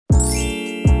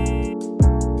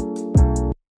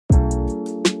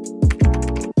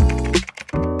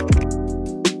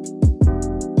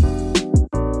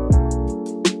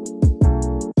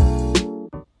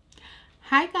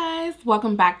guys,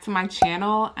 welcome back to my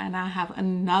channel, and I have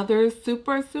another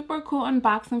super cool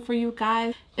unboxing for you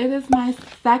guys. It is my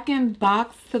second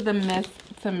box to the Miss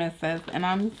to Mrs. and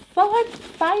I'm so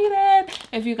excited.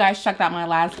 If you guys checked out my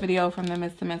last video from the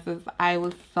Miss to Mrs., I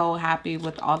was so happy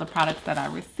with all the products that I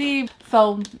received.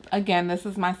 So again, this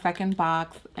is my second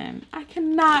box and I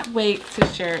cannot wait to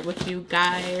share it with you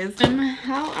guys. And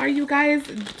how are you guys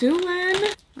doing?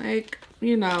 Like,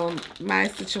 you know, my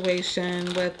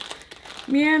situation with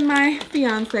me and my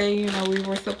fiance, you know, we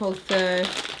were supposed to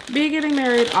be getting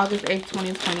married August 8th,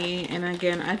 2020. And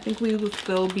again, I think we will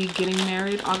still be getting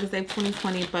married August 8th,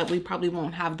 2020, but we probably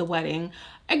won't have the wedding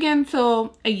again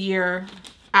till a year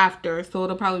after. So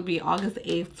it'll probably be August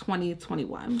 8th,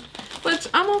 2021, which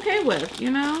I'm okay with, you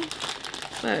know,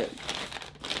 but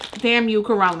damn you,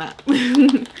 Corona.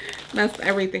 Messed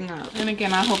everything up. And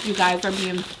again, I hope you guys are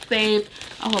being safe.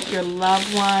 I hope your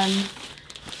loved ones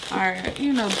are,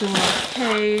 you know, doing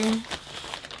okay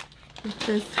with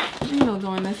this, you know,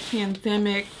 during this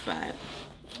pandemic, but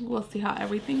we'll see how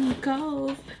everything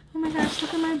goes. Oh my gosh,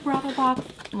 look at my bridal box.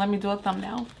 Let me do a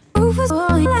thumbnail. Alright,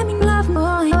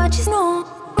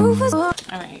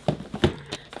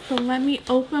 so let me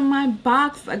open my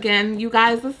box again. You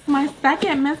guys, this is my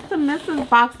second Miss to Mrs.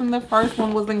 box, and the first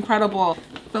one was incredible.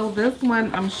 So this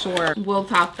one, I'm sure, will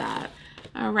top that.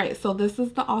 Alright, so this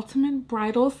is the ultimate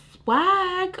bridal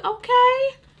swag.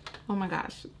 Okay. Oh my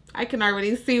gosh. I can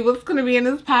already see what's going to be in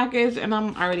this package and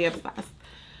I'm already obsessed.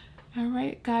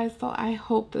 Alright guys, so I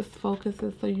hope this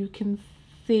focuses so you can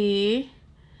see.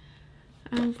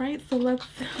 Alright, so let's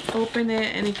open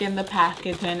it. And again, the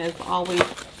packaging is always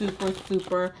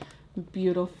super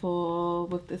beautiful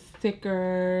with the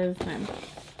stickers and,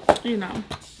 you know,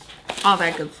 all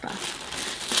that good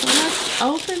stuff. So let's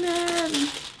open it.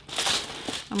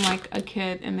 I'm like a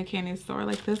kid in the candy store.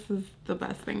 Like, this is the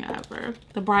best thing ever.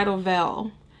 The bridal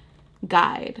veil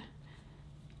guide.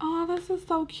 Oh, this is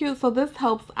so cute. So this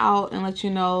helps out and lets you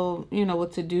know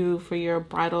what to do for your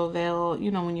bridal veil,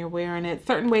 you know, when you're wearing it,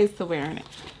 certain ways to wearing it.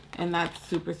 And that's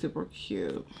super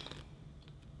cute.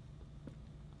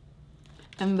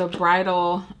 And the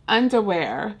bridal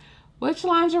underwear. Which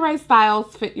lingerie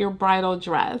styles fit your bridal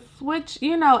dress? Which,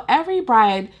 you know, every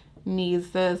bride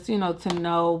needs this, you know, to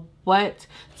know what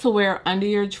to wear under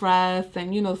your dress,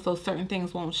 and you know, so certain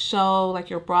things won't show, like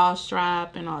your bra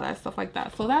strap and all that stuff like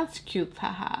that. So that's cute to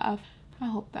have. I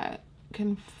hope that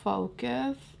can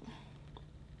focus.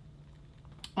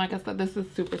 Like I said, this is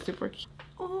super cute.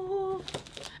 Oh,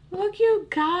 look, you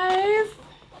guys,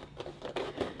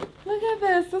 look at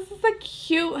this. This is a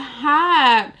cute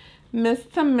hat. Miss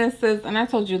to Mrs. And I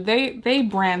told you, they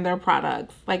brand their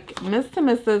products. Like Miss to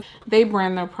Mrs., they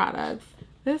brand their products.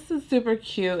 This is super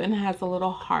cute and it has a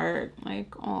little heart,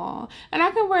 like, oh. And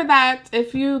I can wear that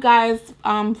if you guys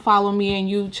follow me and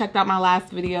you checked out my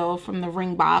last video from the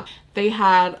ring box. They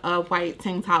had a white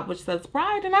tank top which says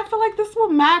bride, and I feel like this will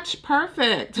match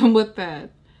perfect with that.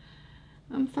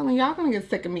 I'm telling y'all gonna get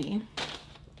sick of me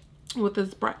with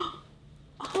this bride.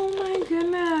 Oh my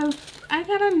goodness, I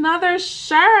got another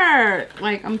shirt.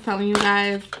 Like, I'm telling you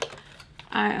guys,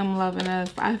 I am loving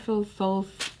this. I feel so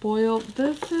spoiled.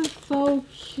 This is so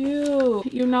cute.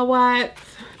 You know what?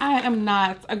 I am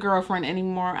not a girlfriend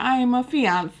anymore. I am a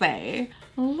fiance.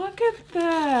 Look at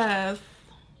this.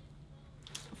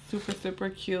 Super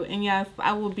cute. And yes,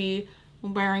 I will be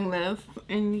wearing this.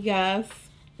 And yes,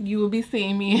 you will be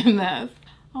seeing me in this.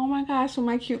 Oh my gosh, with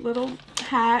my cute little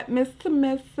hat. Miss to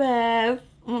Mrs.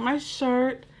 With my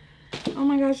shirt. Oh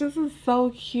my gosh, this is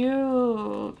so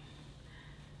cute.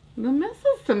 The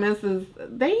Mrs. to Mrs.,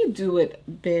 they do it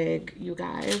big, you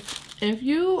guys. If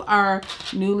you are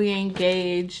newly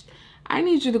engaged, I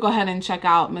need you to go ahead and check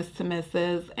out Miss to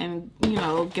Mrs. and, you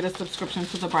know, get a subscription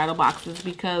to the bridal boxes,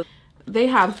 because they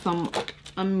have some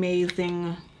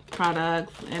amazing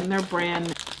products and their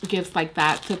brand gifts like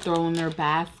that to throw in their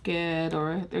basket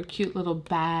or their cute little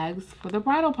bags for the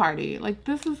bridal party. Like,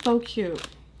 this is so cute.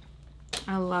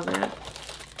 I love it.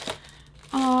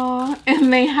 Oh,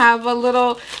 and they have a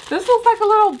little, this looks like a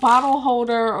little bottle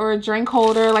holder or a drink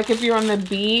holder, like if you're on the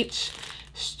beach.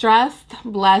 Stressed,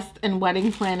 blessed, and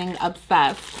wedding planning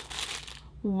obsessed.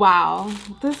 Wow,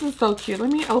 this is so cute. Let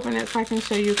me open it so I can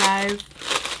show you guys.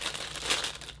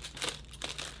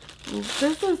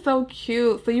 This is so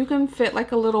cute. So you can fit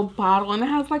like a little bottle, and it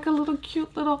has like a little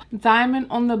cute little diamond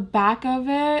on the back of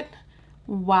it.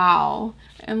 Wow.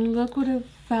 And look what it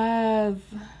says.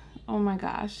 Oh my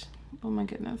gosh. Oh my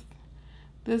goodness.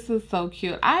 This is so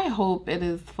cute. I hope it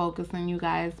is focusing, you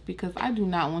guys, because I do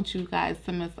not want you guys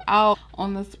to miss out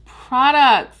on this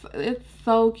product. It's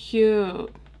so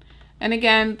cute. And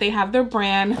again, they have their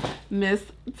brand Miss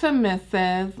to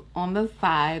Mrs. on the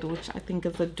side, which I think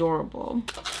is adorable.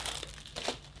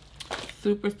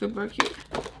 Super, super cute.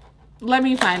 Let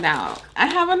me find out. I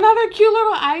have another cute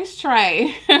little ice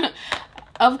tray.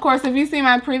 Of course, if you see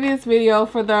my previous video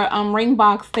for the ring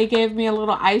box, they gave me a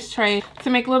little ice tray to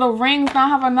make little rings. Now I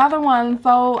have another one,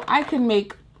 so I can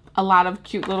make a lot of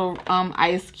cute little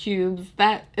ice cubes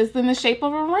that is in the shape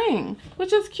of a ring,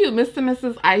 which is cute. Mr. and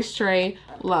Mrs. Ice Tray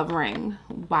Love Ring.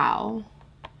 Wow.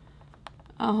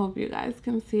 I hope you guys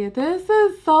can see it. This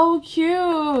is so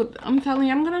cute. I'm telling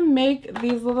you, I'm gonna make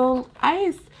these little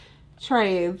ice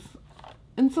trays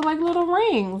into like little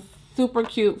rings. Super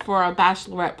cute for a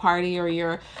bachelorette party or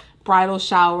your bridal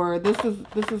shower. This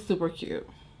is super cute.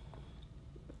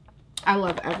 I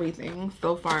love everything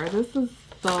so far. This is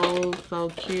so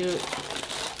cute.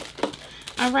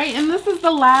 All right, and this is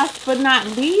the last but not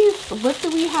least. What do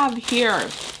we have here?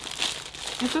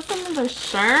 Is this another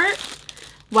shirt?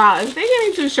 Wow, if they give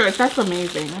me 2 shirts, that's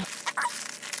amazing.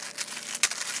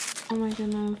 Oh my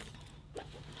goodness.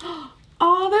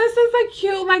 Oh, this is a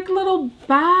cute like little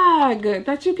bag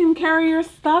that you can carry your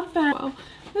stuff in. Oh,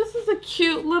 this is a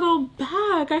cute little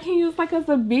bag I can use like as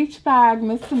a beach bag.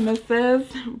 Miss and Mrs.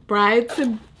 Bride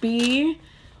to be.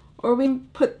 Or we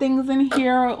put things in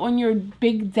here on your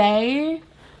big day.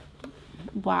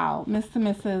 Wow, Miss and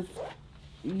Mrs.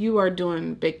 You are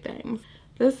doing big things.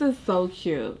 This is so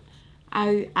cute.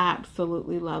 I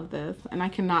absolutely love this. And I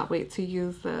cannot wait to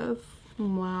use this.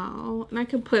 Wow. And I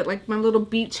can put like my little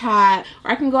beach hat,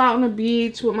 or I can go out on the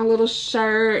beach with my little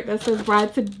shirt that says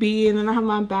bride to be, and then I have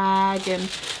my bag, and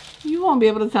you won't be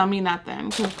able to tell me nothing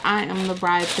because I am the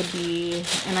bride to be,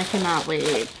 and I cannot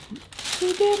wait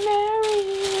to get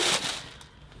married.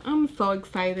 I'm so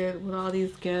excited with all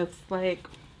these gifts. Like,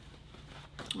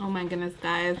 oh my goodness,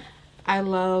 guys. I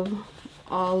love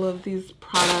all of these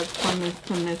products from Miss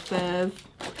to Mrs.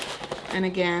 And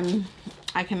again,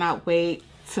 I cannot wait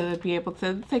to be able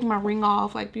to take my ring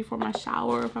off like before my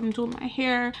shower if I'm doing my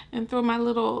hair, and throw my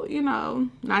little, you know,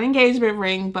 not engagement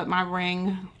ring, but my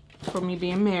ring for me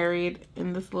being married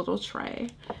in this little tray.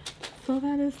 So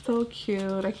that is so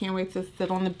cute. I can't wait to sit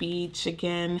on the beach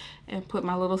again and put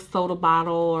my little soda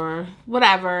bottle or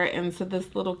whatever into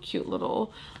this little cute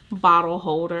little bottle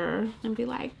holder and be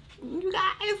like, you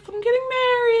guys, I'm getting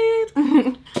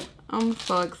married. I'm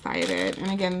so excited.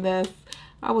 And again, this,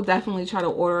 I will definitely try to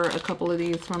order a couple of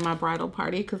these for my bridal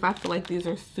party because I feel like these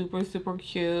are super, super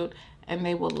cute and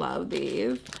they will love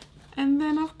these. And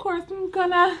then, of course, I'm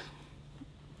gonna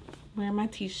wear my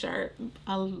t-shirt.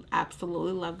 I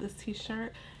absolutely love this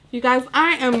t-shirt. You guys,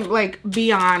 I am like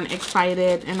beyond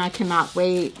excited and I cannot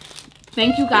wait.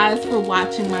 Thank you guys for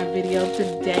watching my video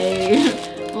today.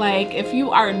 Like, if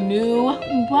you are new,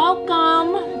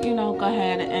 welcome. You know, go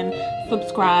ahead and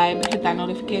subscribe, hit that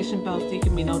notification bell so you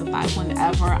can be notified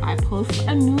whenever I post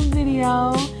a new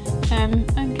video. And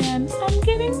again, I'm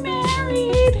getting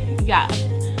married. Yes,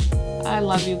 I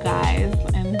love you guys,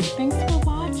 and thanks for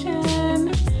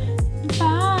watching.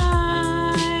 Bye.